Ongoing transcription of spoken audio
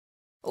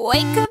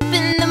Wake up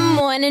in the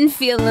morning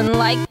feeling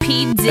like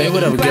P. Diddy. Hey,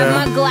 what up, Grab girl?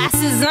 my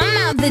glasses, I'm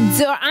out the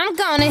door. I'm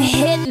gonna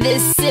hit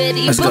this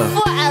city. Let's go.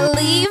 Before I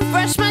leave,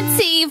 brush my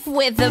teeth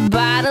with a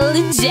bottle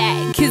of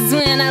Jack. Cause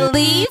when I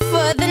leave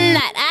for the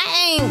night,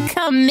 I ain't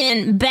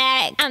coming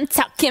back. I'm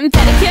talking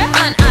pedicure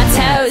on our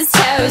toes,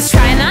 toes.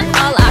 Trying on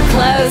all our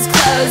clothes,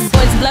 clothes.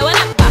 Boys blowing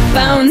up our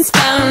phones,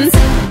 phones.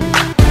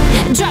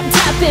 Drop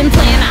top and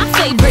playing our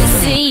favorite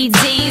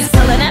CDs.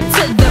 Pulling up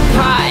to the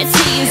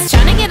parties,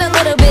 trying to get a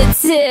little bit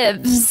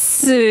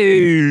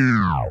tipsy.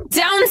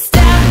 Don't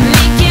stop,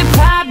 make it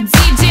pop,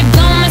 DJ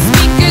blow my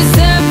speakers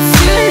up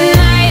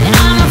tonight.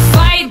 I'ma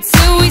fight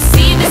till we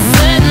see the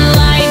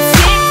sunlight.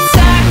 Tick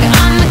tock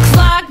on the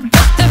clock,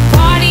 but the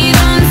party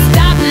don't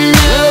stop.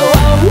 No,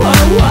 oh,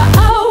 oh, oh,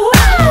 oh,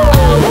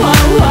 oh, oh,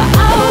 oh,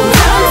 oh.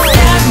 Don't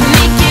stop,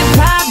 make it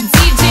pop,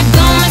 DJ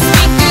blow my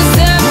speakers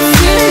up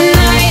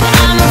tonight.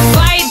 I'ma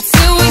fight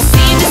till we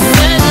see the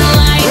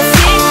sunlight.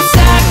 Tick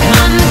tock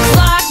on the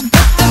clock,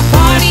 but the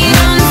party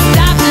don't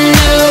stop.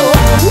 No,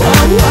 oh,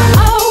 oh,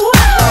 oh,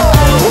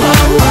 oh,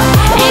 oh, oh.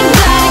 Ain't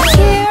got a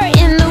care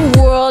in the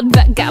world,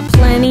 but got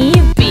plenty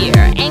of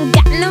beer. Ain't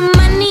got no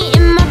money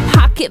in my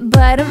pocket,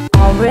 but I'm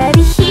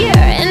already here.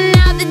 And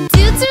now the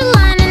dudes are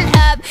lining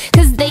up,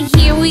 cause they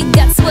hear we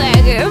got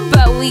swagger.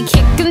 But we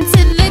kick them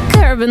to the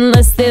curb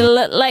unless they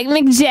look like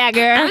Mick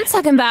Jagger. I'm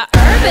talking about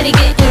everybody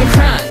getting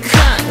crunk,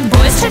 crunk.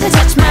 Boys try to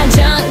touch my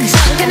junk,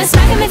 junk. Gonna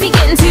smack him if he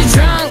getting too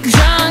drunk,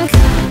 drunk.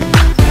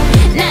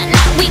 Nah,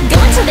 nah, we go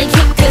until they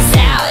kick us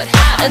out,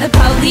 out. The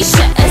police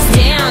shut us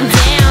down,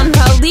 down.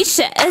 Police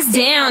shut us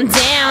down,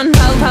 down.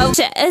 Po-po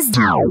shut us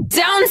down.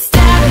 Don't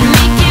stop,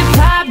 make it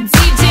pop,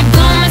 DJ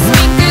blow my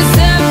speakers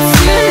up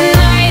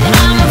tonight.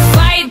 I'ma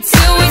fight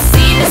till we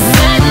see the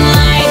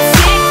sunlight.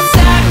 Tick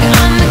tock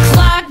on the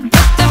clock,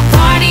 but the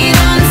party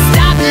don't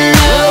stop.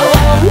 No,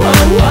 oh,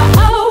 oh, oh,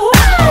 oh,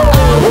 oh,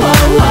 oh,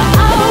 oh,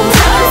 oh.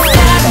 Don't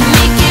stop,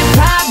 make it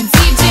pop,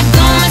 DJ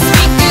blow my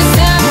speakers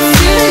up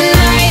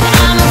tonight.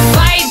 I'ma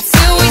fight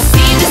till we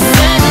see the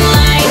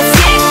sunlight.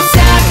 Tick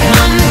tock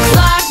on the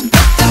clock,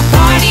 but the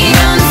party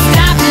don't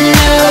stop.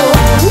 No,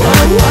 oh,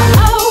 oh,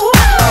 oh,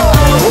 oh,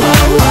 oh,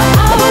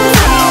 oh,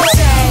 oh.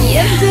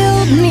 You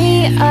build me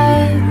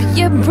up,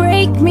 you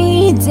break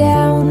me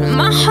down.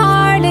 My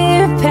heart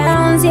it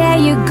pounds, yeah,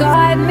 you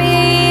got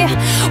me.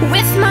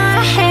 With my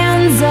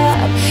hands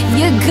up,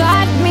 you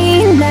got me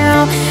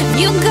now.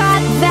 You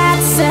got that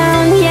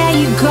sound, yeah,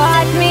 you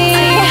got me.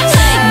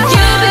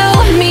 You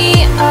build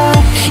me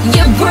up,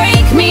 you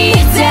break me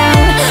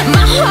down.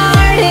 My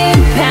heart it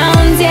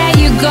pounds, yeah,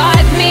 you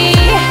got me.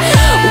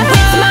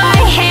 With my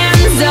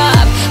hands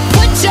up,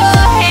 put your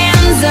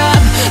hands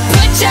up,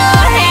 put your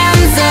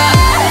hands up.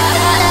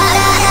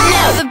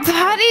 Now the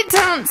party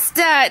don't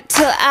start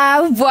till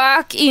I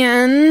walk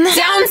in.